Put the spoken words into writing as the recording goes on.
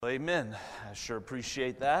Well, amen. I sure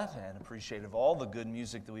appreciate that and appreciate of all the good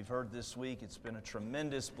music that we've heard this week. It's been a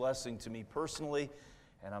tremendous blessing to me personally,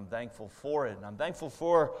 and I'm thankful for it. And I'm thankful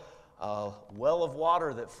for a well of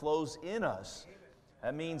water that flows in us.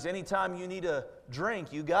 That means anytime you need a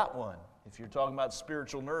drink, you got one, if you're talking about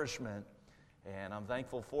spiritual nourishment. And I'm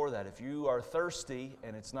thankful for that. If you are thirsty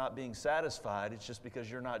and it's not being satisfied, it's just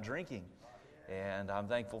because you're not drinking. And I'm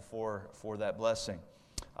thankful for that blessing.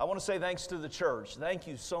 I want to say thanks to the church. Thank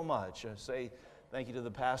you so much. I say thank you to the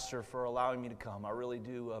pastor for allowing me to come. I really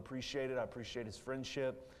do appreciate it. I appreciate his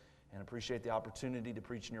friendship and appreciate the opportunity to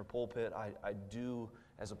preach in your pulpit. I do,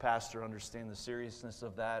 as a pastor, understand the seriousness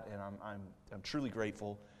of that, and I'm truly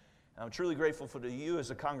grateful. And I'm truly grateful for you as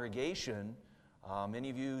a congregation. Many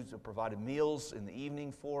of you have provided meals in the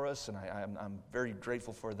evening for us, and I'm very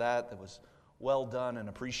grateful for that. That was well done and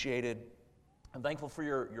appreciated. I'm thankful for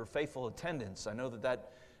your faithful attendance. I know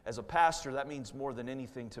that as a pastor, that means more than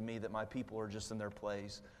anything to me, that my people are just in their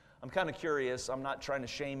place. I'm kind of curious. I'm not trying to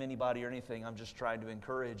shame anybody or anything. I'm just trying to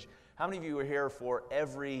encourage. How many of you were here for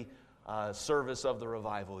every service of the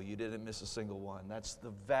revival? You didn't miss a single one. That's the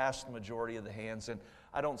vast majority of the hands. And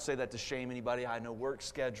I don't say that to shame anybody. I know work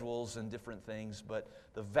schedules and different things, but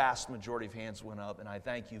the vast majority of hands went up. And I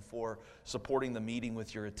thank you for supporting the meeting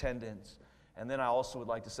with your attendance. And then I also would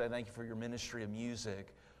like to say thank you for your ministry of music.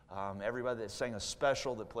 Everybody that sang a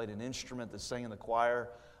special, that played an instrument, that sang in the choir,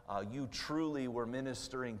 you truly were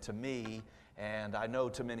ministering to me, and I know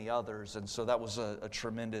to many others, and so that was a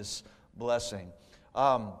tremendous blessing.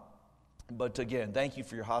 But again, thank you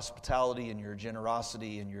for your hospitality and your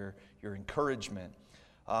generosity and your encouragement.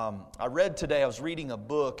 I read today, I was reading a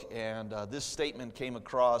book, and this statement came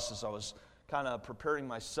across as I was kind of preparing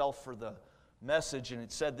myself for the message, and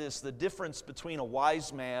it said this: the difference between a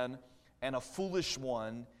wise man and a foolish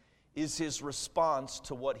one is his response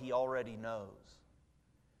to what he already knows.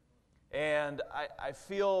 And I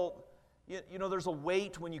feel, there's a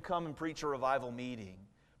weight when you come and preach a revival meeting,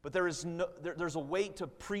 but there's a weight to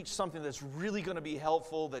preach something that's really going to be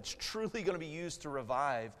helpful, that's truly going to be used to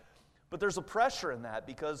revive. But there's a pressure in that,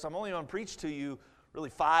 because I'm only going to preach to you really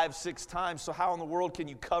 5-6 times, so how in the world can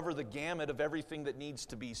you cover the gamut of everything that needs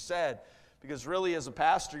to be said? Because really, as a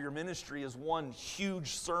pastor, your ministry is one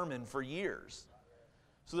huge sermon for years.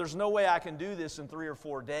 So there's no way I can do this in 3 or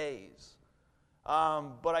 4 days.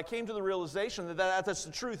 But I came to the realization that's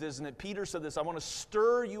the truth, isn't it? Peter said this: I want to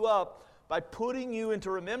stir you up by putting you into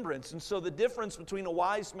remembrance. And so the difference between a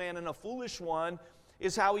wise man and a foolish one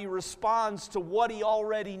is how he responds to what he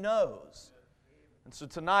already knows. And so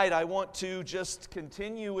tonight I want to just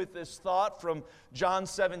continue with this thought from John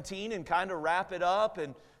 17 and kind of wrap it up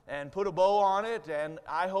and put a bow on it, and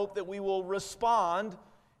I hope that we will respond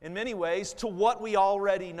in many ways to what we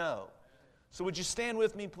already know. So would you stand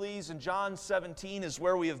with me, please? In John 17 is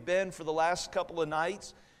where we have been for the last couple of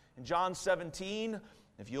nights. In John 17,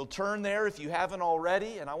 if you'll turn there if you haven't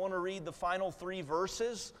already, and I want to read the final 3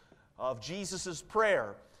 verses of Jesus'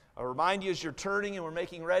 prayer. I remind you as you're turning and we're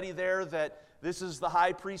making ready there that this is the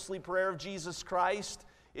high priestly prayer of Jesus Christ.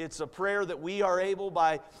 It's a prayer that we are able,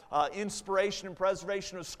 by inspiration and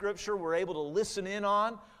preservation of Scripture, we're able to listen in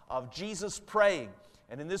on, of Jesus praying.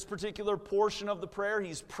 And in this particular portion of the prayer,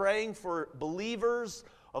 he's praying for believers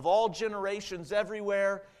of all generations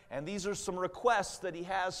everywhere. And these are some requests that he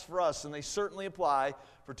has for us, and they certainly apply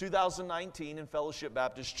for 2019 in Fellowship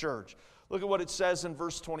Baptist Church. Look at what it says in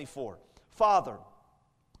verse 24. Father,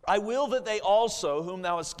 I will that they also, whom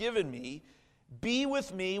thou hast given me, be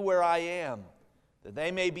with me where I am, that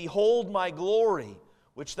they may behold my glory,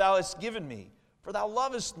 which thou hast given me. For thou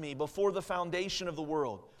lovest me before the foundation of the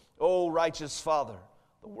world. O righteous Father,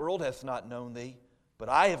 the world hath not known thee, but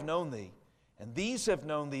I have known thee. And these have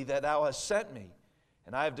known thee, that thou hast sent me.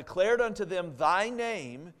 And I have declared unto them thy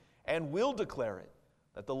name, and will declare it,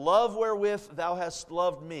 that the love wherewith thou hast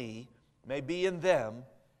loved me may be in them,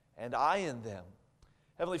 and I in them.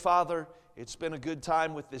 Heavenly Father, it's been a good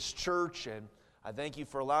time with this church, and I thank you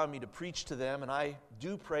for allowing me to preach to them, and I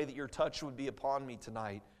do pray that your touch would be upon me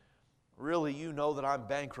tonight. Really, you know that I'm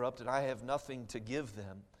bankrupt and I have nothing to give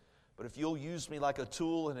them. But if you'll use me like a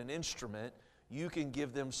tool and an instrument, you can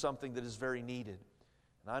give them something that is very needed.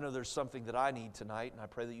 And I know there's something that I need tonight, and I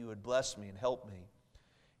pray that you would bless me and help me.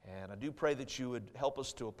 And I do pray that you would help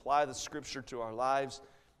us to apply the Scripture to our lives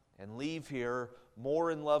and leave here more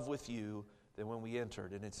in love with you than when we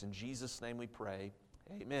entered. And it's in Jesus' name we pray.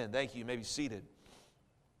 Amen. Thank you. You may be seated.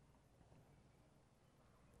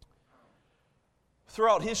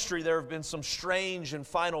 Throughout history, there have been some strange and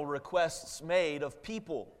final requests made of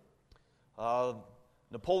people.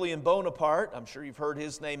 Napoleon Bonaparte, I'm sure you've heard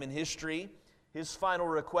his name in history. His final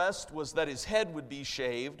request was that his head would be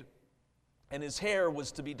shaved and his hair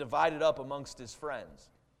was to be divided up amongst his friends.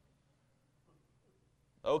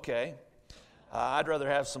 Okay. I'd rather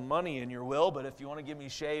have some money in your will, but if you want to give me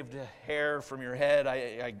shaved hair from your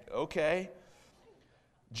head, okay.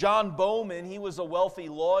 John Bowman, he was a wealthy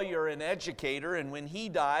lawyer and educator, and when he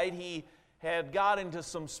died, he had got into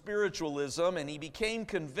some spiritualism, and he became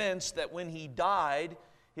convinced that when he died,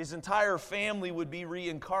 his entire family would be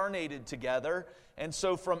reincarnated together. And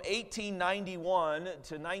so from 1891 to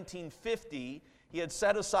 1950, he had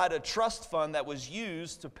set aside a trust fund that was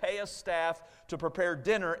used to pay a staff to prepare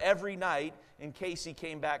dinner every night in case he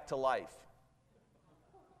came back to life.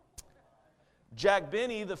 Jack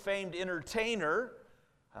Benny, the famed entertainer,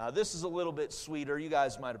 this is a little bit sweeter. You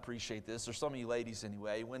guys might appreciate this, or some of you ladies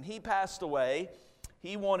anyway. When he passed away,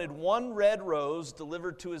 he wanted one red rose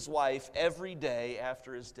delivered to his wife every day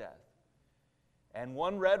after his death. And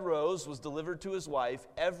one red rose was delivered to his wife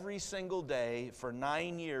every single day for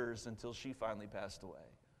 9 years until she finally passed away.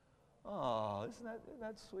 Oh, isn't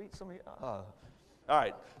that sweet? All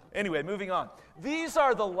right. Anyway, moving on. These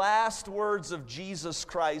are the last words of Jesus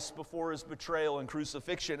Christ before his betrayal and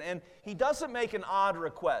crucifixion. And he doesn't make an odd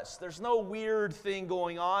request. There's no weird thing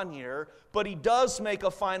going on here, but he does make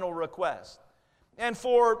a final request. And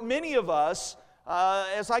for many of us,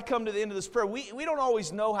 as I come to the end of this prayer, we don't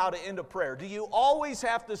always know how to end a prayer. Do you always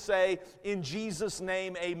have to say, in Jesus'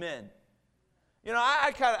 name, amen? You know,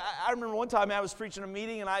 I remember one time I was preaching a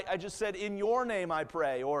meeting and I just said, in your name I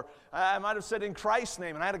pray. Or I might have said, in Christ's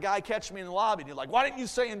name. And I had a guy catch me in the lobby and he's like, why didn't you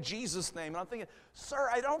say in Jesus' name? And I'm thinking, sir,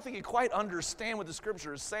 I don't think you quite understand what the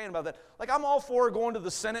Scripture is saying about that. Like, I'm all for going to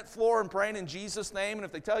the Senate floor and praying in Jesus' name. And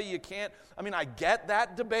if they tell you can't, I mean, I get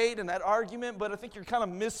that debate and that argument, but I think you're kind of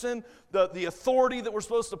missing the authority that we're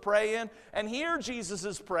supposed to pray in. And here Jesus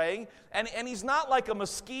is praying, and he's not like a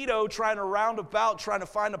mosquito trying to round about, trying to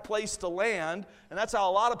find a place to land. And that's how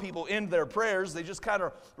a lot of people end their prayers. They just kind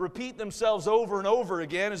of repeat themselves over and over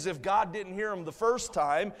again as if God didn't hear them the first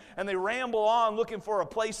time, and they ramble on looking for a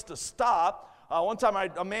place to stop. One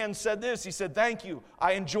time a man said this. He said, thank you.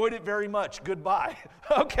 I enjoyed it very much. Goodbye.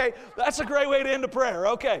 Okay, that's a great way to end a prayer.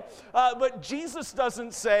 Okay, but Jesus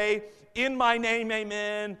doesn't say, in my name,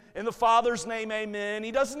 amen. In the Father's name, amen.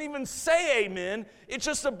 He doesn't even say amen. It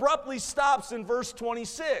just abruptly stops in verse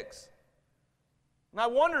 26. And I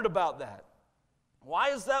wondered about that. Why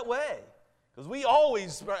is that way? Because we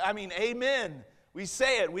always, amen. We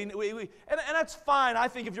say it, and that's fine. I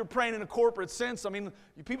think if you're praying in a corporate sense, I mean,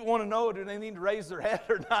 people want to know, do they need to raise their head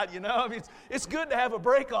or not, you know? I mean, it's good to have a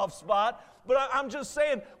break-off spot, but I'm just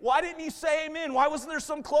saying, why didn't he say amen? Why wasn't there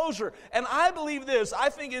some closure? And I believe this. I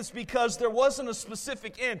think it's because there wasn't a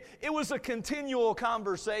specific end. It was a continual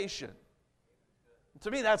conversation.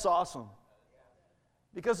 To me, that's awesome,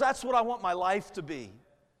 because that's what I want my life to be.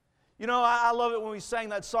 You know, I love it when we sang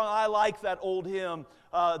that song. I like that old hymn,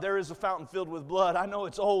 There is a Fountain Filled with Blood. I know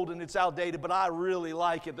it's old and it's outdated, but I really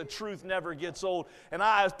like it. The truth never gets old. And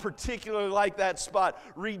I particularly like that spot.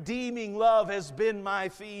 Redeeming love has been my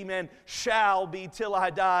theme and shall be till I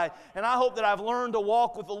die. And I hope that I've learned to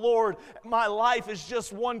walk with the Lord. My life is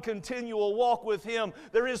just one continual walk with Him.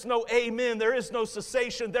 There is no amen. There is no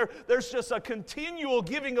cessation. There's just a continual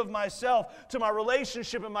giving of myself to my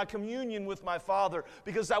relationship and my communion with my Father,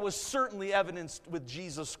 because that was certainly evidenced with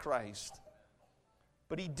Jesus Christ.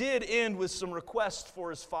 But He did end with some requests for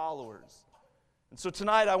His followers. And so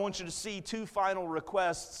tonight I want you to see two final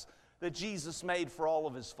requests that Jesus made for all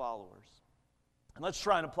of His followers. And let's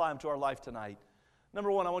try and apply them to our life tonight.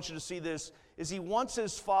 Number one, I want you to see this, is He wants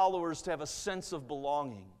His followers to have a sense of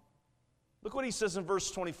belonging. Look what He says in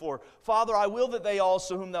verse 24. Father, I will that they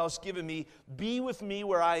also, whom Thou hast given me, be with me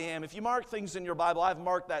where I am. If you mark things in your Bible, I've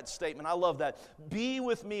marked that statement. I love that. Be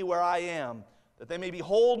with me where I am, that they may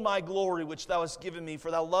behold my glory which Thou hast given me, for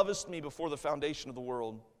Thou lovest me before the foundation of the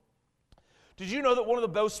world. Did you know that one of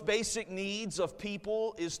the most basic needs of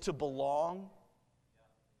people is to belong?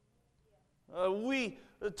 We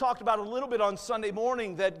talked about a little bit on Sunday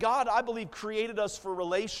morning that God, I believe, created us for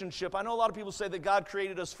relationship. I know a lot of people say that God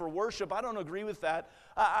created us for worship. I don't agree with that,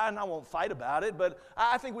 and I won't fight about it, but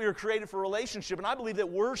I think we were created for relationship, and I believe that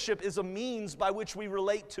worship is a means by which we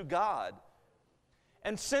relate to God.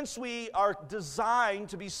 And since we are designed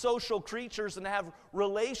to be social creatures and have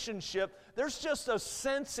relationship, there's just a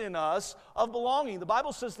sense in us of belonging. The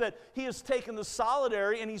Bible says that He has taken the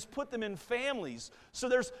solitary and He's put them in families. So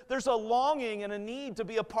there's a longing and a need to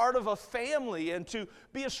be a part of a family and to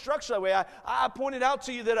be a structure that way. I pointed out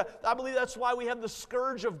to you that I believe that's why we have the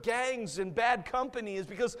scourge of gangs and bad company, is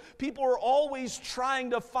because people are always trying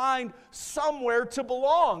to find somewhere to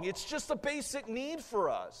belong. It's just a basic need for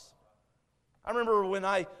us. I remember when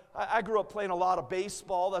I grew up playing a lot of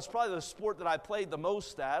baseball. That's probably the sport that I played the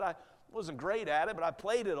most at. I wasn't great at it, but I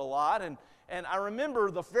played it a lot. And I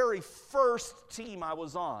remember the very first team I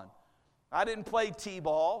was on. I didn't play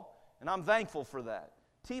T-ball, and I'm thankful for that.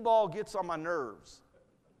 T-ball gets on my nerves.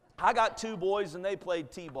 I got two boys, and they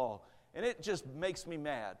played T-ball, and it just makes me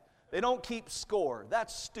mad. They don't keep score.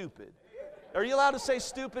 That's stupid. Are you allowed to say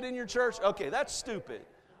stupid in your church? Okay, that's stupid.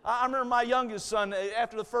 I remember my youngest son,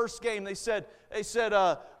 after the first game, they said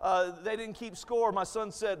they didn't keep score. My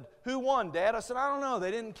son said, "Who won, Dad?" I said, "I don't know.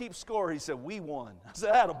 They didn't keep score." He said, "We won." I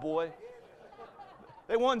said, "Attaboy."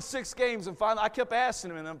 They won 6 games, and finally I kept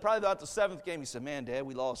asking him, and then probably about the 7th game, he said, "Man, Dad,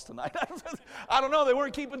 we lost tonight." I don't know. They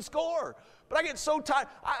weren't keeping score. But I get so tired.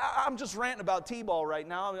 I'm just ranting about T-ball right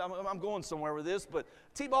now. I'm going somewhere with this, but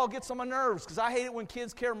T-ball gets on my nerves because I hate it when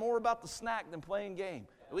kids care more about the snack than playing game.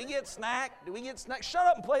 Do we get snack? Do we get snack? Shut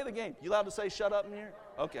up and play the game. You allowed to say shut up in here?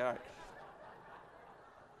 Okay, all right.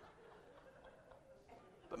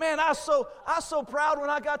 But man, I was so proud when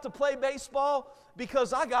I got to play baseball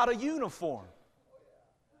because I got a uniform.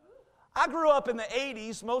 I grew up in the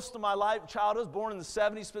 80s, most of my childhood, born in the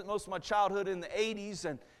 70s, spent most of my childhood in the 80s,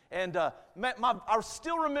 and I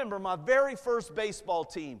still remember my very first baseball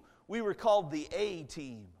team. We were called the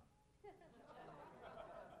A-Team.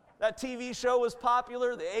 That TV show was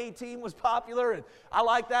popular, the A-Team was popular, and I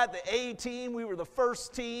like that, the A-Team, we were the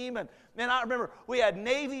first team, and man, I remember we had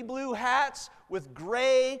navy blue hats with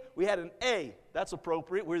gray, we had an A, that's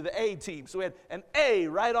appropriate, we were the A-Team, so we had an A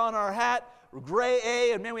right on our hat, gray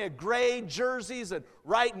A, and man, we had gray jerseys and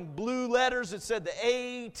writing blue letters that said the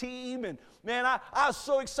A-Team, and man, I was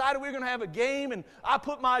so excited we were going to have a game, and I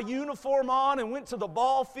put my uniform on and went to the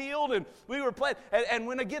ball field, and we were playing, and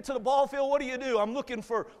when I get to the ball field, what do? I'm looking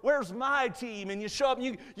for, where's my team? And you show up,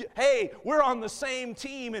 and hey, we're on the same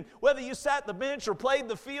team, and whether you sat the bench or played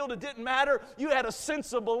the field, it didn't matter. You had a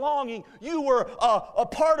sense of belonging. You were a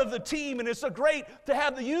part of the team, and it's so great to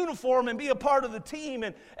have the uniform and be a part of the team,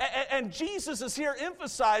 and Jesus is here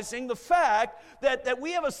emphasizing the fact that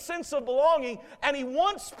we have a sense of belonging, and He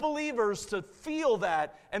wants believers to feel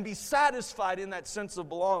that and be satisfied in that sense of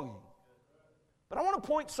belonging. But I want to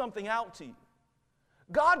point something out to you.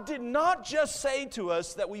 God did not just say to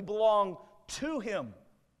us that we belong to Him.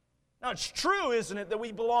 Now it's true, isn't it, that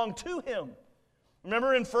we belong to Him.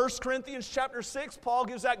 Remember in 1 Corinthians chapter 6, Paul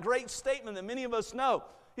gives that great statement that many of us know.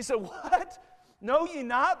 He said, "What? Know ye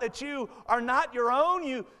not that you are not your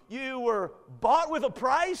own? You were bought with a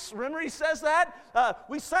price." Remember he says that?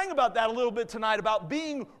 We sang about that a little bit tonight, about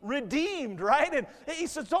being redeemed, right? And he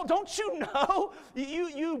says, don't you know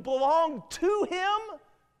you belong to Him?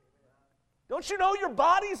 Don't you know your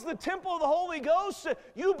body's the temple of the Holy Ghost?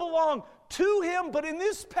 You belong to Him. But in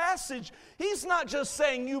this passage, he's not just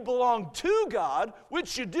saying you belong to God,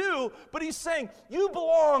 which you do, but he's saying you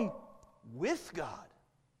belong with God.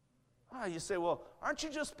 You say, well, aren't you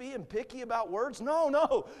just being picky about words?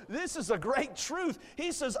 No. This is a great truth.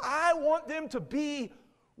 He says, I want them to be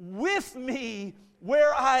with me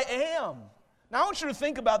where I am. Now, I want you to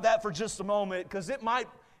think about that for just a moment, because it might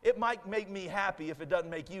make me happy if it doesn't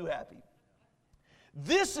make you happy.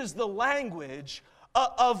 This is the language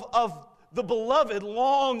of the beloved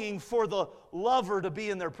longing for the lover to be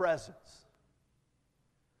in their presence.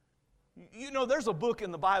 You know, there's a book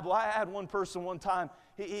in the Bible. I had one person one time,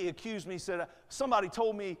 he accused me, he said, somebody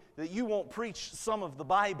told me that you won't preach some of the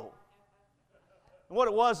Bible. And what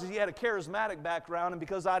it was is he had a charismatic background, and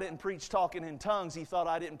because I didn't preach talking in tongues, he thought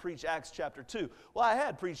I didn't preach Acts chapter 2. Well, I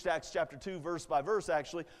had preached Acts chapter 2 verse by verse,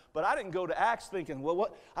 actually, but I didn't go to Acts thinking, well,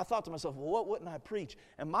 what? I thought to myself, well, what wouldn't I preach?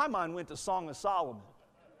 And my mind went to Song of Solomon.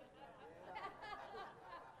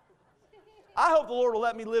 I hope the Lord will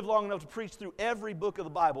let me live long enough to preach through every book of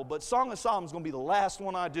the Bible, but Song of Solomon is going to be the last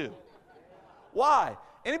one I do. Why?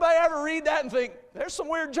 Anybody ever read that and think, there's some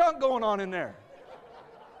weird junk going on in there?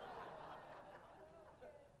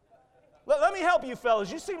 Let me help you fellas.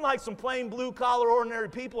 You seem like some plain blue-collar, ordinary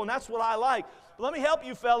people, and that's what I like. But let me help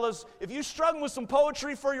you fellas. If you're struggling with some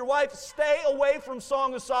poetry for your wife, stay away from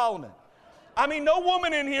Song of Solomon. I mean, no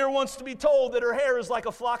woman in here wants to be told that her hair is like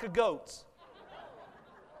a flock of goats.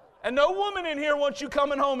 And no woman in here wants you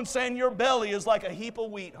coming home and saying your belly is like a heap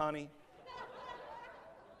of wheat, honey.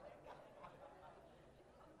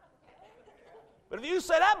 But if you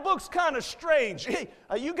say, that book's kind of strange, hey,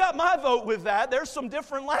 you got my vote with that. There's some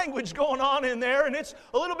different language going on in there, and it's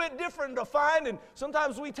a little bit different to find, and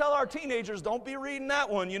sometimes we tell our teenagers, don't be reading that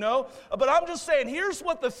one, you know. But I'm just saying, here's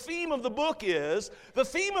what the theme of the book is. The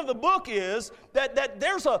theme of the book is that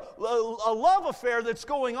there's a love affair that's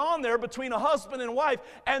going on there between a husband and wife,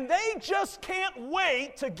 and they just can't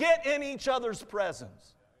wait to get in each other's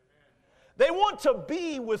presence. They want to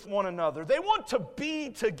be with one another. They want to be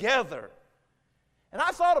together. And I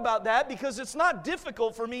thought about that because it's not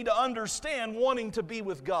difficult for me to understand wanting to be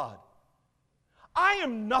with God. I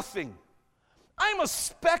am nothing. I'm a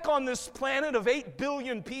speck on this planet of 8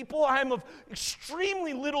 billion people. I'm of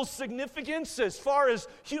extremely little significance as far as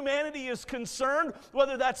humanity is concerned,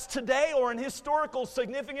 whether that's today or in historical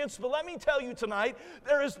significance. But let me tell you tonight,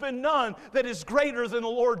 there has been none that is greater than the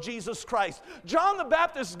Lord Jesus Christ. John the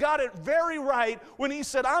Baptist got it very right when he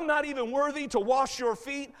said, I'm not even worthy to wash your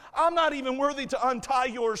feet. I'm not even worthy to untie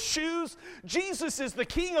your shoes. Jesus is the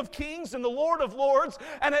King of kings and the Lord of lords,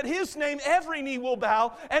 and at His name every knee will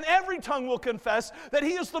bow and every tongue will confess that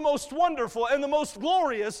He is the most wonderful and the most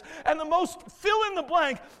glorious and the most fill in the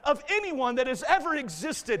blank of anyone that has ever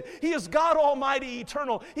existed. He is God Almighty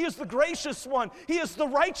eternal. He is the gracious one. He is the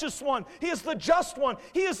righteous one. He is the just one.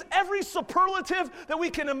 He is every superlative that we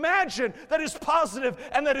can imagine that is positive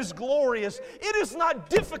and that is glorious. It is not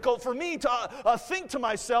difficult for me to think to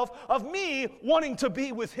myself of me wanting to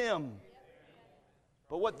be with Him.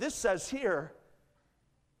 But what this says here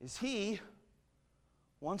is He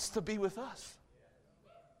wants to be with us.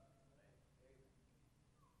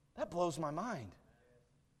 That blows my mind.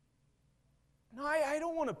 No, I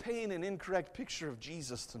don't want to paint an incorrect picture of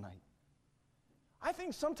Jesus tonight. I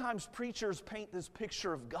think sometimes preachers paint this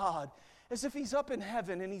picture of God as if He's up in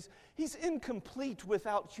heaven and He's incomplete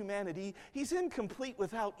without humanity. He's incomplete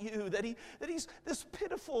without you. That He's this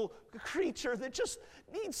pitiful creature that just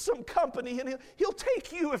needs some company, and He'll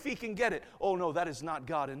take you if He can get it. Oh no, that is not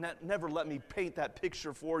God, and never let me paint that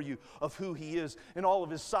picture for you of who He is and all of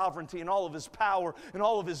His sovereignty and all of His power and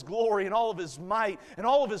all of His glory and all of His might and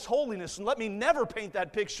all of His holiness. And let me never paint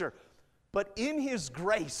that picture. But in His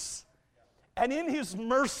grace and in His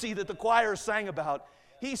mercy that the choir sang about,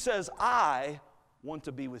 He says, I want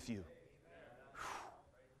to be with you.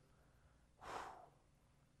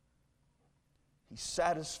 He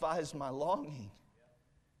satisfies my longing,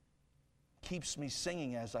 keeps me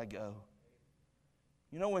singing as I go.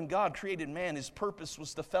 You know, when God created man, His purpose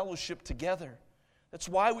was to fellowship together. That's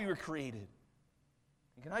why we were created.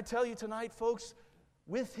 And can I tell you tonight, folks,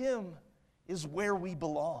 with Him is where we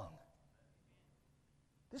belong.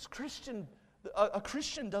 A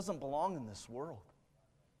Christian doesn't belong in this world.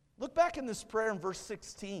 Look back in this prayer in verse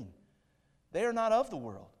 16. They are not of the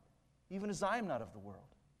world, even as I am not of the world.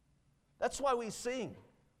 That's why we sing.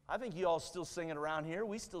 I think you all still sing it around here.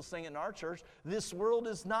 We still sing it in our church. This world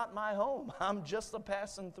is not my home. I'm just a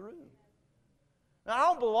passing through. Now, I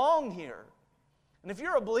don't belong here. And if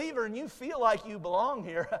you're a believer and you feel like you belong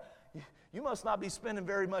here, you must not be spending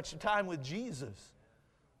very much time with Jesus.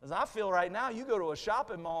 As I feel right now, you go to a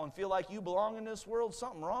shopping mall and feel like you belong in this world,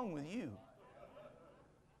 something wrong with you.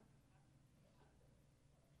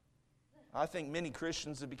 I think many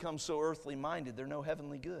Christians have become so earthly minded, they're no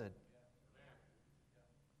heavenly good.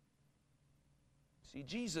 See,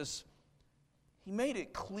 Jesus, He made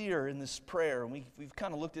it clear in this prayer, and we've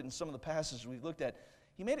kind of looked at it in some of the passages we've looked at.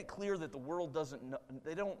 He made it clear that the world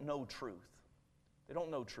they don't know truth. They don't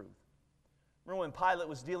know truth. Remember when Pilate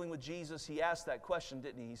was dealing with Jesus, he asked that question,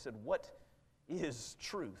 didn't he? He said, what is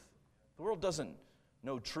truth? The world doesn't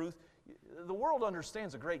know truth. The world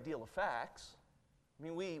understands a great deal of facts. I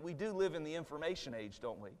mean, we do live in the information age,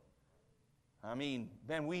 don't we? I mean,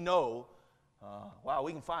 then we know, wow,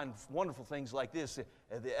 we can find wonderful things like this.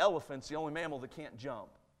 The elephant's the only mammal that can't jump.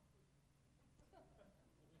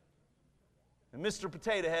 And Mr.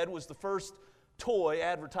 Potato Head was the first toy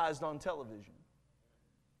advertised on television.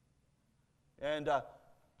 And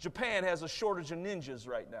Japan has a shortage of ninjas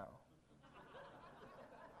right now.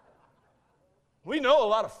 We know a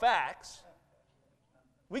lot of facts.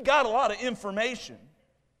 We got a lot of information.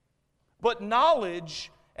 But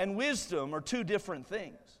knowledge and wisdom are two different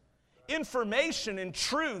things. Information and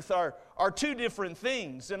truth are two different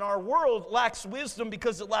things. And our world lacks wisdom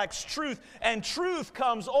because it lacks truth. And truth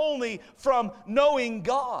comes only from knowing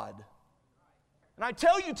God. And I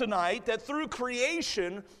tell you tonight that through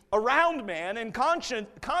creation around man and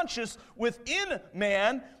conscious within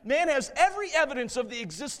man, man has every evidence of the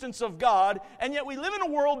existence of God, and yet we live in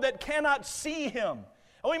a world that cannot see Him.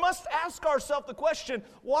 And we must ask ourselves the question,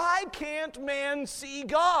 why can't man see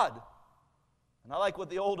God? And I like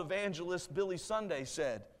what the old evangelist Billy Sunday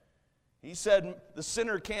said. He said, the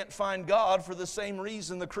sinner can't find God for the same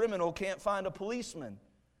reason the criminal can't find a policeman.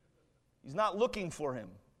 He's not looking for him.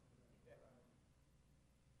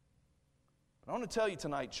 But I want to tell you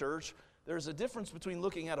tonight, church, there's a difference between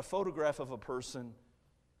looking at a photograph of a person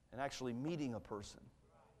and actually meeting a person.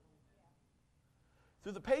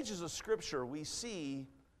 Through the pages of Scripture, we see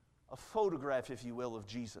a photograph, if you will, of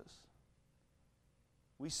Jesus.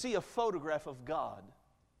 we see a photograph of God.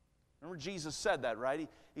 Remember Jesus said that, right?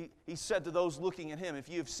 He said to those looking at Him, if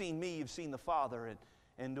you have seen me, you've seen the Father.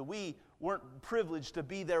 And we weren't privileged to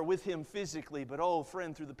be there with Him physically, but oh,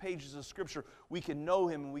 friend, through the pages of Scripture, we can know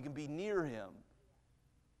Him and we can be near Him.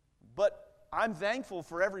 But I'm thankful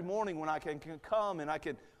for every morning when I can come and I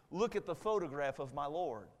can look at the photograph of my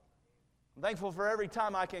Lord. I'm thankful for every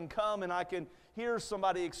time I can come and I can hear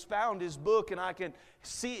somebody expound His book and I can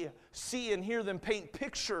see and hear them paint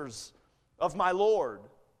pictures of my Lord.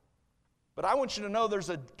 But I want you to know there's,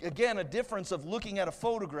 again, a difference of looking at a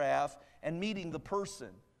photograph and meeting the person.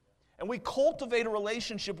 And we cultivate a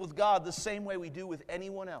relationship with God the same way we do with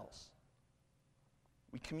anyone else.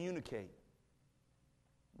 We communicate.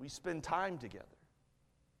 We spend time together.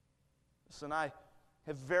 Listen, I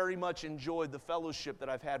have very much enjoyed the fellowship that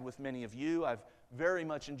I've had with many of you. I've very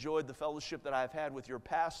much enjoyed the fellowship that I've had with your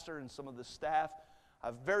pastor and some of the staff.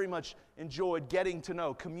 I've very much enjoyed getting to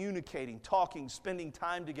know, communicating, talking, spending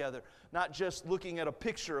time together, not just looking at a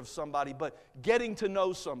picture of somebody, but getting to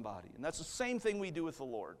know somebody. And that's the same thing we do with the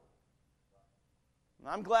Lord. And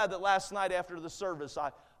I'm glad that last night after the service,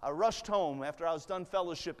 I rushed home after I was done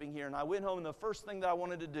fellowshipping here, and I went home, and the first thing that I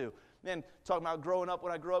wanted to do, man, talking about growing up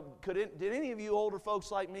when I grew up, did any of you older folks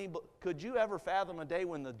like me, could you ever fathom a day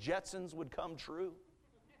when the Jetsons would come true?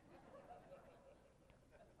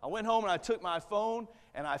 I went home and I took my phone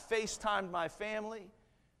and I FaceTimed my family.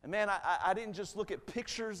 And man, I didn't just look at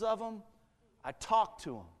pictures of them. I talked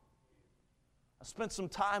to them. I spent some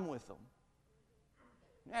time with them.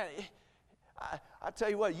 Man, I tell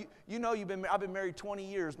you what, you know I've been married 20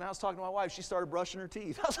 years. Man, I was talking to my wife. She started brushing her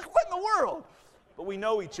teeth. I was like, what in the world? But we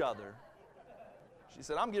know each other. She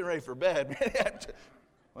said, I'm getting ready for bed.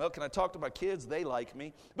 Well, can I talk to my kids? They like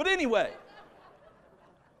me. But anyway.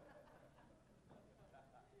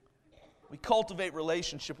 We cultivate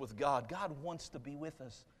relationship with God. God wants to be with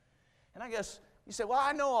us. And I guess you say, well,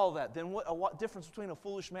 I know all that. Then what difference between a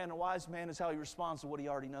foolish man and a wise man is how he responds to what he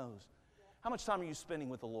already knows. How much time are you spending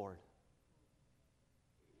with the Lord?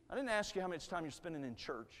 I didn't ask you how much time you're spending in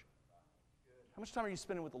church. How much time are you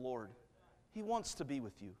spending with the Lord? He wants to be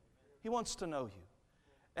with you. He wants to know you.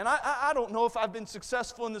 And I don't know if I've been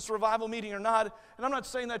successful in this revival meeting or not, and I'm not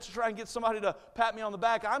saying that to try and get somebody to pat me on the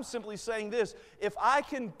back. I'm simply saying this. If I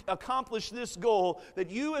can accomplish this goal, that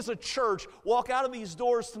you as a church walk out of these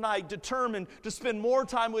doors tonight determined to spend more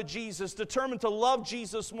time with Jesus, determined to love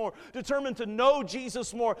Jesus more, determined to know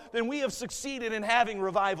Jesus more, then we have succeeded in having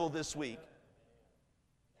revival this week.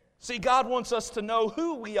 See, God wants us to know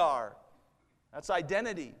who we are. That's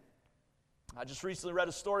identity. I just recently read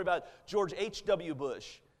a story about George H.W.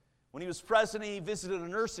 Bush. When he was president, he visited a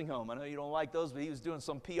nursing home. I know you don't like those, but he was doing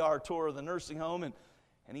some PR tour of the nursing home, and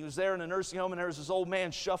he was there in the nursing home, and there was this old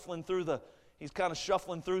man shuffling through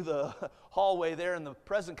the hallway there, and the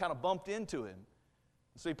president kind of bumped into him.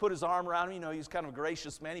 So he put his arm around him. You know, he's kind of a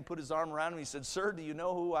gracious man. He put his arm around him, and he said, "Sir, do you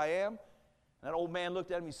know who I am?" And that old man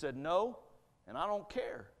looked at him, he said, "No, and I don't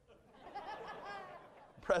care."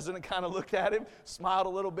 The president kind of looked at him, smiled a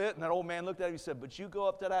little bit, and that old man looked at him and said, "But you go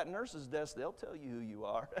up to that nurse's desk, they'll tell you who you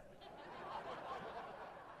are."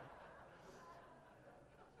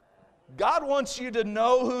 God wants you to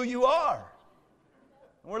know who you are.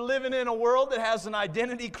 We're living in a world that has an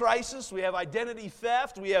identity crisis. We have identity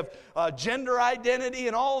theft. We have gender identity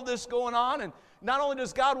and all of this going on. And not only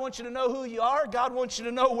does God want you to know who you are, God wants you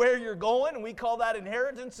to know where you're going, and we call that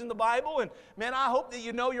inheritance in the Bible. And man, I hope that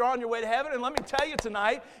you know you're on your way to heaven. And let me tell you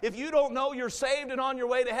tonight, if you don't know you're saved and on your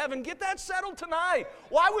way to heaven, get that settled tonight.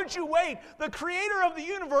 Why would you wait? The Creator of the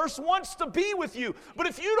universe wants to be with you. But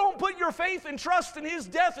if you don't put your faith and trust in His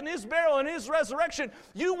death and His burial and His resurrection,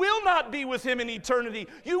 you will not be with Him in eternity.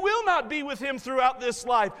 You will not be with Him throughout this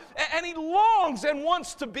life. And He longs and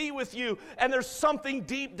wants to be with you. And there's something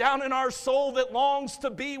deep down in our soul that longs to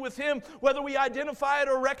be with Him, whether we identify it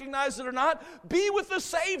or recognize it or not. Be with the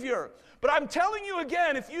Savior. But I'm telling you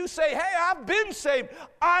again, if you say, "Hey, I've been saved,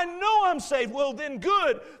 I know I'm saved," well then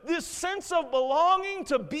good. This sense of belonging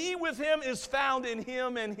to be with Him is found in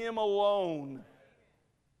Him and Him alone.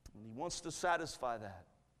 And He wants to satisfy that.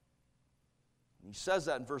 And He says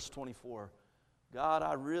that in verse 24. God,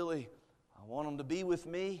 I want them to be with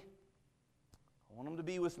me. I want them to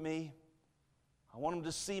be with me. I want them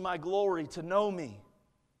to see my glory, to know me.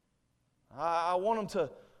 I want them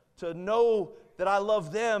to know that I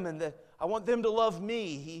love them and that I want them to love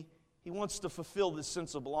me. He wants to fulfill this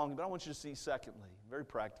sense of belonging. But I want you to see, secondly, very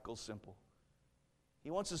practical, simple.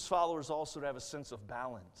 He wants His followers also to have a sense of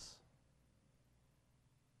balance.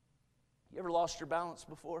 You ever lost your balance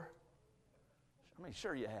before? I mean,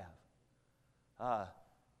 sure you have.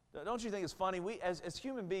 Don't you think it's funny? We, as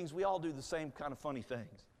human beings, we all do the same kind of funny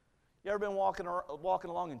things. You ever been walking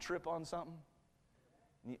along and trip on something?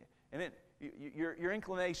 Your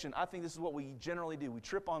inclination, I think this is what we generally do. We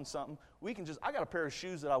trip on something. I got a pair of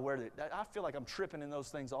shoes that I wear that I feel like I'm tripping in those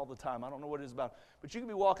things all the time. I don't know what it is about. But you can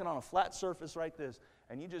be walking on a flat surface like this,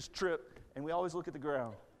 and you just trip, and we always look at the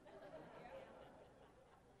ground.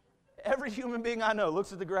 Every human being I know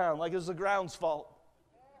looks at the ground like it's the ground's fault.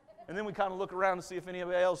 And then we kind of look around to see if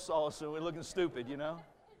anybody else saw us, so we're looking stupid, you know?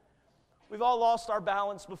 We've all lost our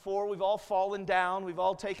balance before. We've all fallen down. We've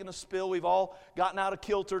all taken a spill. We've all gotten out of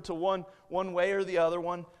kilter to one way or the other,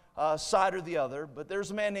 one side or the other. But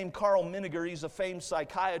there's a man named Carl Menninger. He's a famed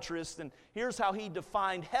psychiatrist, and here's how he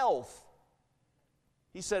defined health.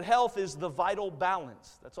 He said health is the vital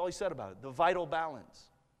balance. That's all he said about it, the vital balance.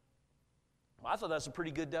 Well, I thought that's a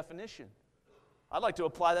pretty good definition. I'd like to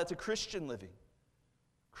apply that to Christian living.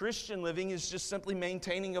 Christian living is just simply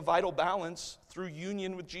maintaining a vital balance through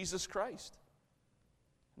union with Jesus Christ.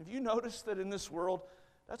 Have you noticed that in this world,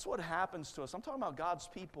 that's what happens to us? I'm talking about God's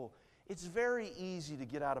people. It's very easy to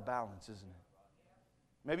get out of balance, isn't it?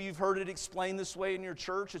 Maybe you've heard it explained this way in your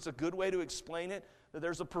church. It's a good way to explain it, that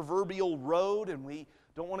there's a proverbial road and we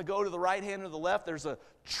don't want to go to the right hand or the left. There's a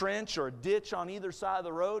trench or a ditch on either side of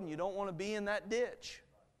the road, and you don't want to be in that ditch.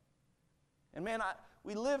 And man,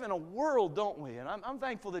 we live in a world, don't we? And I'm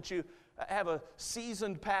thankful that you have a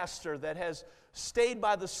seasoned pastor that has stayed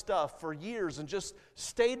by the stuff for years and just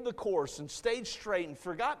stayed the course and stayed straight and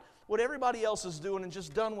forgot what everybody else is doing and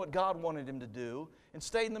just done what God wanted him to do and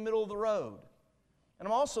stayed in the middle of the road. And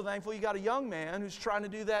I'm also thankful you got a young man who's trying to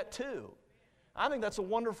do that too. I think that's a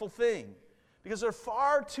wonderful thing because there are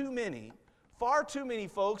far too many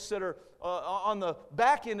folks that are on the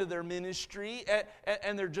back end of their ministry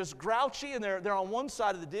and they're just grouchy and they're on one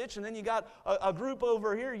side of the ditch, and then you got a group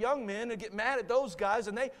over here, young men, who get mad at those guys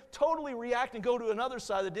and they totally react and go to another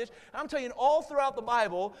side of the ditch. And I'm telling you, all throughout the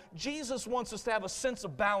Bible, Jesus wants us to have a sense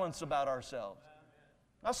of balance about ourselves.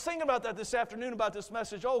 I was thinking about that this afternoon about this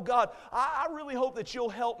message. Oh God, I really hope that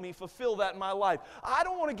you'll help me fulfill that in my life. I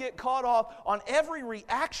don't want to get caught off on every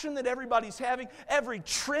reaction that everybody's having, every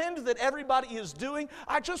trend that everybody is doing.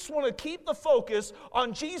 I just want to keep the focus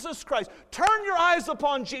on Jesus Christ. Turn your eyes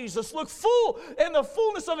upon Jesus. Look full in the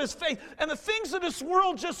fullness of His faith. And the things of this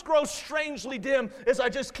world just grow strangely dim as I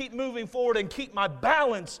just keep moving forward and keep my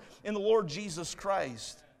balance in the Lord Jesus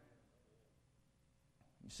Christ.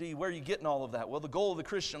 See, where are you getting all of that? Well, the goal of the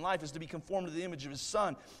Christian life is to be conformed to the image of His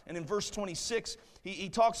Son. And in verse 26, he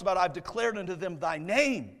talks about, I've declared unto them thy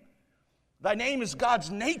name. Thy name is God's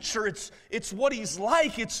nature. It's what He's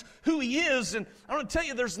like. It's who He is. And I want to tell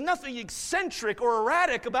you, there's nothing eccentric or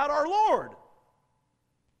erratic about our Lord.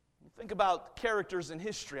 Think about characters in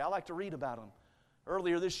history. I like to read about them.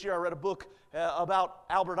 Earlier this year, I read a book about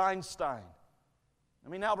Albert Einstein. I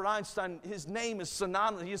mean, Albert Einstein, his name is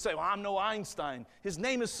synonymous. You say, well, I'm no Einstein. His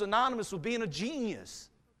name is synonymous with being a genius.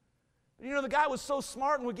 But you know, the guy was so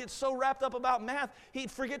smart and would get so wrapped up about math, he'd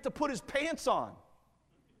forget to put his pants on.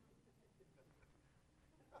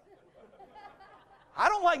 I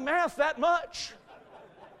don't like math that much.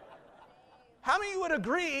 How many of you would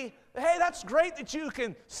agree, hey, that's great that you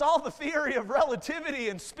can solve the theory of relativity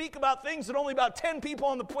and speak about things that only about 10 people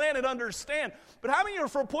on the planet understand, but how many of you are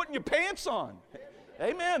for putting your pants on?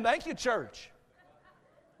 Amen. Thank you, church.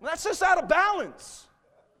 That's just out of balance.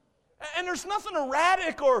 And there's nothing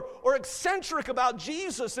erratic or eccentric about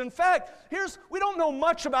Jesus. In fact, we don't know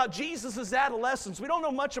much about Jesus' adolescence. We don't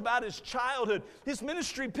know much about His childhood. His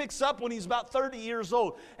ministry picks up when He's about 30 years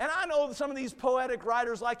old. And I know that some of these poetic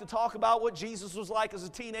writers like to talk about what Jesus was like as a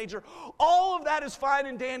teenager. All of that is fine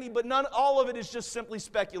and dandy, but all of it is just simply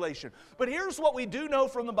speculation. But here's what we do know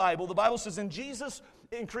from the Bible. The Bible says, and Jesus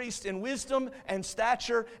increased in wisdom and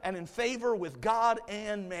stature and in favor with God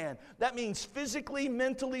and man. That means physically,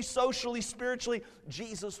 mentally, socially, spiritually,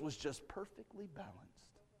 Jesus was just perfectly balanced.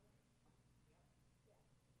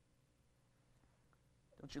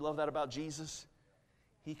 Don't you love that about Jesus?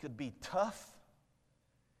 He could be tough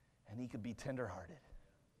and He could be tenderhearted.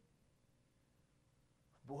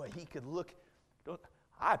 Boy, He could look...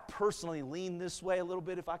 I personally lean this way a little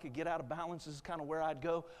bit. If I could get out of balance, this is kind of where I'd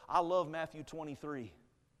go. I love Matthew 23.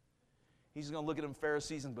 He's going to look at them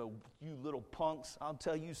Pharisees and go, you little punks, I'll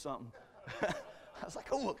tell you something. I was like,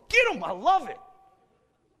 oh, get them, I love it.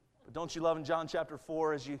 But don't you love in John chapter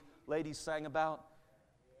 4, as you ladies sang about?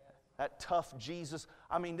 That tough Jesus.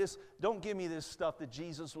 I mean, don't give me this stuff that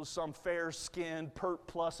Jesus was some fair-skinned, pert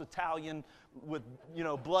plus Italian with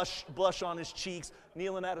blush on his cheeks,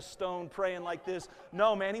 kneeling at a stone, praying like this.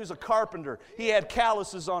 No, man, he was a carpenter. He had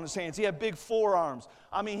calluses on his hands. He had big forearms.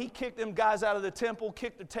 I mean, he kicked them guys out of the temple,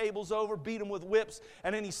 kicked the tables over, beat them with whips,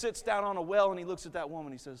 and then he sits down on a well and he looks at that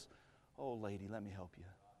woman. He says, "Oh, lady, let me help you."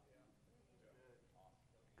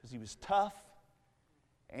 Because he was tough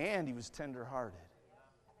and he was tender-hearted.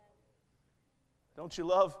 Don't you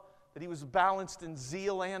love that he was balanced in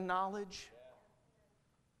zeal and knowledge?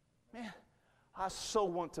 Man, I so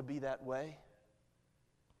want to be that way.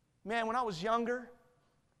 Man, when I was younger,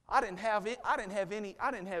 I didn't have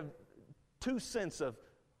 2 cents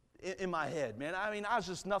in my head, man. I mean, I was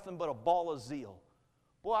just nothing but a ball of zeal.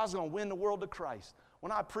 Boy, I was going to win the world to Christ.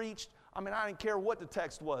 When I preached, I mean, I didn't care what the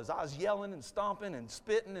text was. I was yelling and stomping and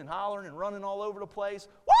spitting and hollering and running all over the place.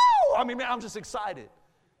 Woo! I mean, man, I'm just excited.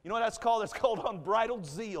 You know what that's called? That's called unbridled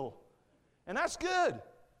zeal. And that's good.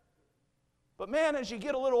 But man, as you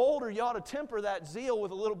get a little older, you ought to temper that zeal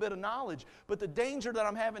with a little bit of knowledge. But the danger that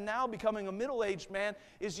I'm having now, becoming a middle-aged man,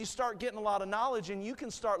 is you start getting a lot of knowledge and you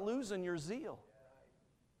can start losing your zeal.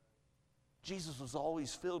 Jesus was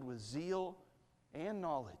always filled with zeal and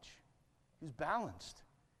knowledge. He was balanced.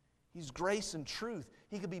 He's grace and truth.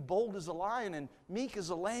 He could be bold as a lion and meek as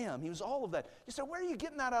a lamb. He was all of that. You say, where are you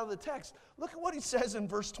getting that out of the text? Look at what he says in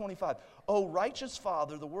verse 25. "O righteous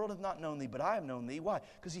Father, the world hath not known thee, but I have known thee." Why?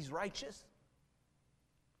 Because he's righteous.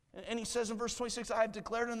 And he says in verse 26, "I have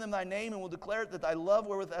declared unto them thy name, and will declare it, that thy love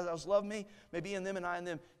wherewith thou hast loved me may be in them and I in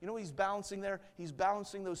them." You know what he's balancing there? He's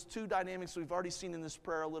balancing those two dynamics we've already seen in this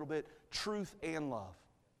prayer a little bit, truth and love.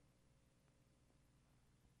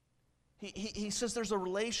 He says there's a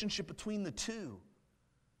relationship between the two.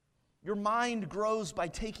 Your mind grows by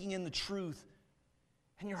taking in the truth,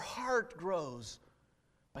 and your heart grows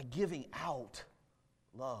by giving out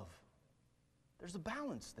love. There's a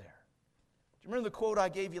balance there. Do you remember the quote I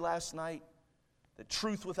gave you last night? That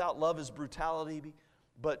truth without love is brutality,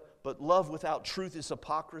 but love without truth is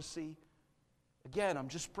hypocrisy. Again, I'm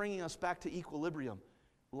just bringing us back to equilibrium.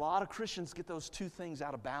 A lot of Christians get those two things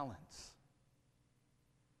out of balance.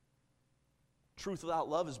 Truth without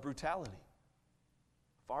love is brutality.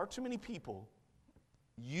 Far too many people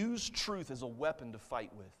use truth as a weapon to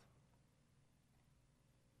fight with.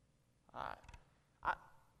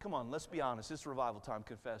 Come on, let's be honest. It's revival time,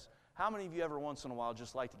 confess. How many of you ever once in a while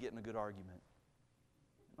just like to get in a good argument?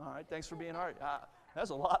 All right, thanks for being hard. That's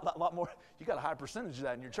a lot more. You got a high percentage of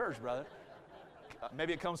that in your church, brother.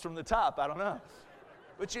 Maybe it comes from the top. I don't know.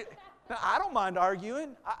 But I don't mind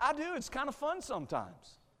arguing. I do. It's kind of fun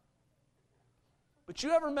sometimes. But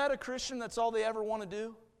you ever met a Christian that's all they ever want to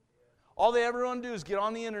do? All they ever want to do is get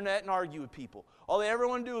on the internet and argue with people. All they ever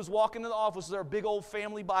want to do is walk into the office with their big old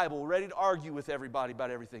family Bible, ready to argue with everybody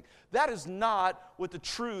about everything. That is not what the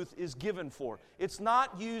truth is given for. It's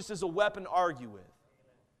not used as a weapon to argue with.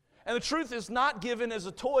 And the truth is not given as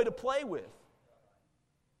a toy to play with.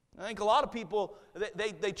 I think a lot of people,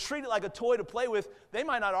 they treat it like a toy to play with. They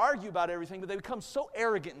might not argue about everything, but they become so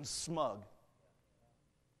arrogant and smug.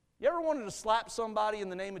 You ever wanted to slap somebody in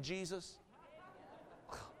the name of Jesus?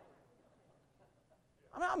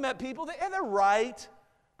 I mean, I met people, they're right,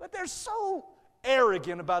 but they're so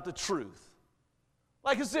arrogant about the truth.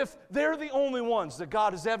 Like as if they're the only ones that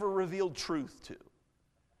God has ever revealed truth to.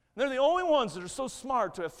 They're the only ones that are so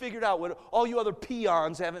smart to have figured out what all you other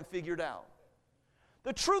peons haven't figured out.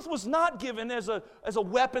 The truth was not given as a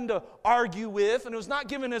weapon to argue with, and it was not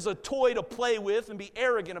given as a toy to play with and be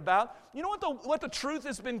arrogant about. You know what the truth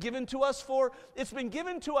has been given to us for? It's been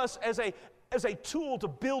given to us as a tool to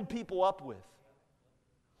build people up with.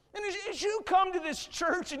 And as you come to this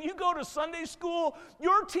church and you go to Sunday school,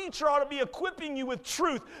 your teacher ought to be equipping you with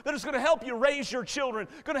truth that is going to help you raise your children,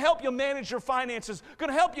 going to help you manage your finances, going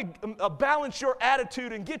to help you balance your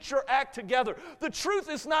attitude and get your act together. The truth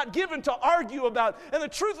is not given to argue about, and the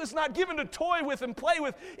truth is not given to toy with and play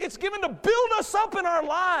with. It's given to build us up in our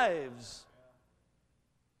lives.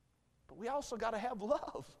 But we also got to have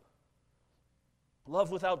love.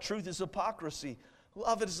 Love without truth is hypocrisy.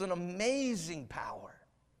 Love is an amazing power.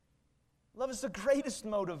 Love is the greatest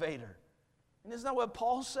motivator. And isn't that what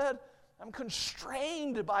Paul said? I'm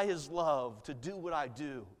constrained by his love to do what I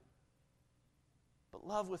do. But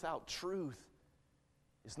love without truth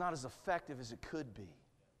is not as effective as it could be.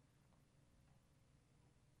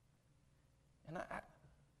 And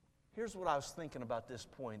here's what I was thinking about this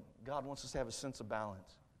point. God wants us to have a sense of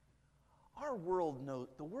balance. Our world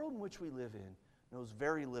the world in which we live in knows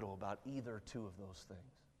very little about either two of those things.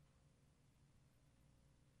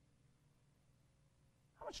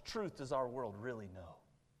 How much truth does our world really know?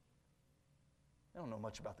 They don't know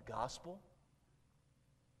much about the gospel.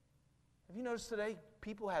 Have you noticed today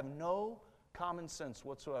people have no common sense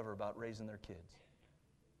whatsoever about raising their kids?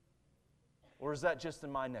 Or is that just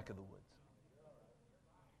in my neck of the woods?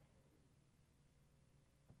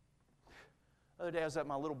 The other day I was at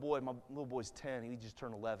my little boy's 10, he just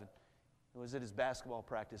turned 11. It was at his basketball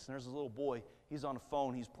practice, and there's a little boy, he's on a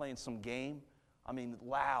phone, he's playing some game,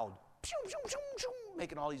 loud,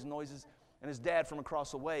 making all these noises. And his dad from across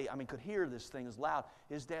the way, could hear this thing as loud.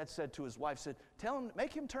 His dad said to his wife, tell him,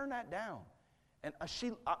 make him turn that down. And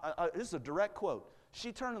this is a direct quote.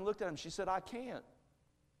 She turned and looked at him, she said, I can't.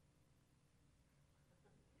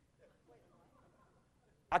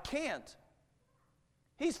 I can't.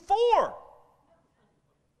 He's 4.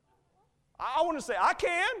 I want to say, I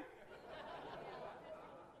can.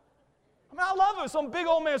 I love it. Some big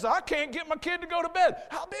old man says, I can't get my kid to go to bed.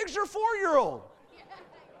 How big's your 4-year-old?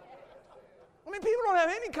 People don't have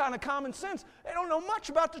any kind of common sense. They don't know much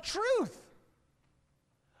about the truth.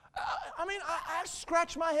 I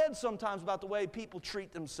scratch my head sometimes about the way people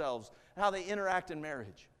treat themselves and how they interact in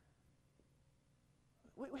marriage.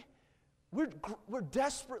 We're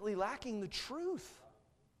desperately lacking the truth.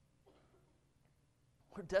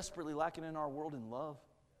 We're desperately lacking in our world in love.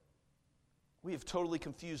 We have totally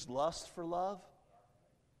confused lust for love.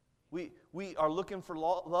 We are looking for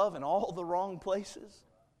love in all the wrong places.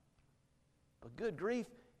 But good grief,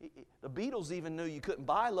 the Beatles even knew you couldn't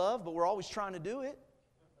buy love, but we're always trying to do it.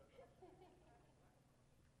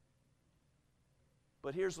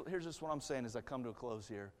 But here's just what I'm saying as I come to a close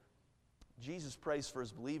here. Jesus prays for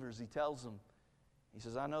his believers. He tells them, he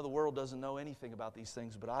says, I know the world doesn't know anything about these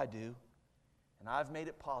things, but I do. And I've made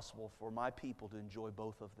it possible for my people to enjoy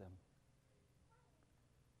both of them.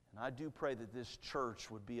 And I do pray that this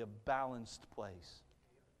church would be a balanced place,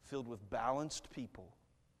 filled with balanced people.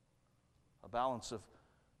 A balance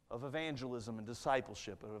of evangelism and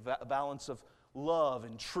discipleship, a balance of love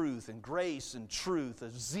and truth and grace and truth,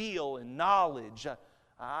 of zeal and knowledge.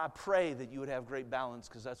 I pray that you would have great balance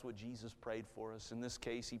because that's what Jesus prayed for us. In this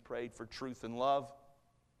case, he prayed for truth and love,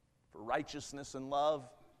 for righteousness and love.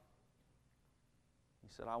 He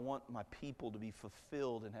said, I want my people to be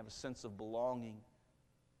fulfilled and have a sense of belonging,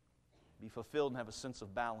 be fulfilled and have a sense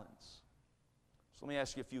of balance. So let me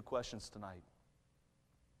ask you a few questions tonight.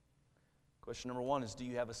 Question number 1 is, do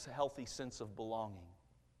you have a healthy sense of belonging?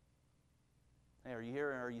 Hey, are you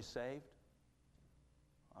here and are you saved?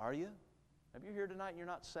 Are you? Maybe you're here tonight and you're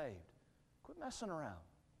not saved. Quit messing around.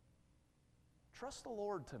 Trust the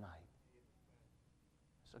Lord tonight.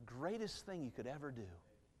 It's the greatest thing you could ever do.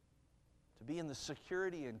 To be in the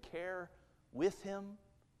security and care with Him,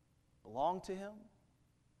 belong to Him.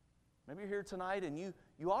 Maybe you're here tonight and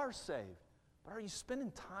you are saved, but are you spending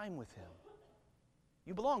time with Him?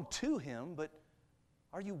 You belong to Him, but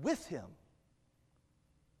are you with Him?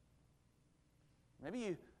 Maybe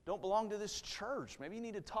you don't belong to this church. Maybe you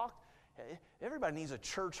need to talk. Everybody needs a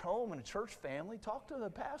church home and a church family. Talk to the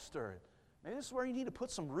pastor. Maybe this is where you need to put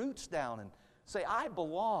some roots down and say, I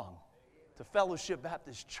belong to Fellowship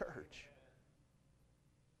Baptist Church.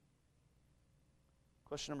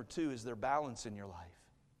 Question number 2, is there balance in your life?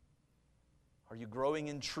 Are you growing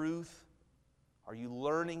in truth? Are you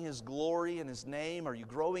learning His glory and His name? Are you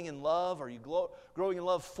growing in love? Are you growing in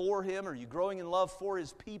love for Him? Are you growing in love for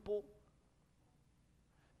His people?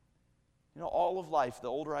 All of life, the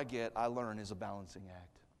older I get, I learn is a balancing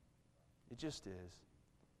act. It just is.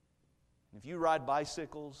 If you ride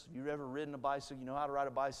bicycles, if you've ever ridden a bicycle, you know how to ride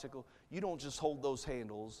a bicycle, you don't just hold those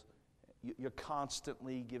handles. You're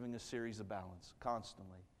constantly giving a series of balance,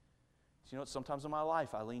 constantly. So sometimes in my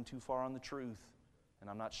life I lean too far on the truth and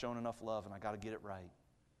I'm not showing enough love and I got to get it right.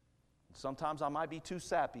 And sometimes I might be too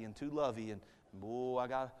sappy and too lovey and I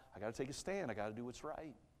got to take a stand. I got to do what's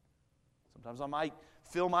right. Sometimes I might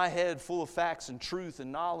fill my head full of facts and truth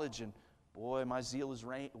and knowledge and my zeal is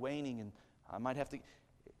waning and I might have to.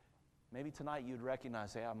 Maybe tonight you'd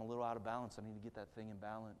recognize, hey, I'm a little out of balance. I need to get that thing in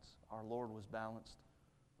balance. Our Lord was balanced.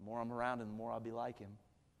 The more I'm around Him, the more I'll be like Him.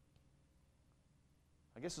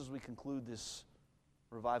 I guess as we conclude this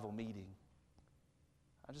revival meeting,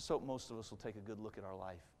 I just hope most of us will take a good look at our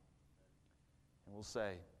life. And we'll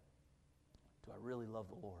say, do I really love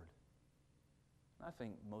the Lord? And I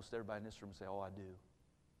think most everybody in this room will say, oh, I do.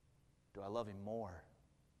 Do I love Him more?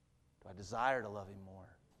 Do I desire to love Him more?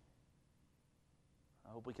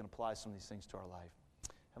 I hope we can apply some of these things to our life.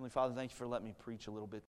 Heavenly Father, thank you for letting me preach a little bit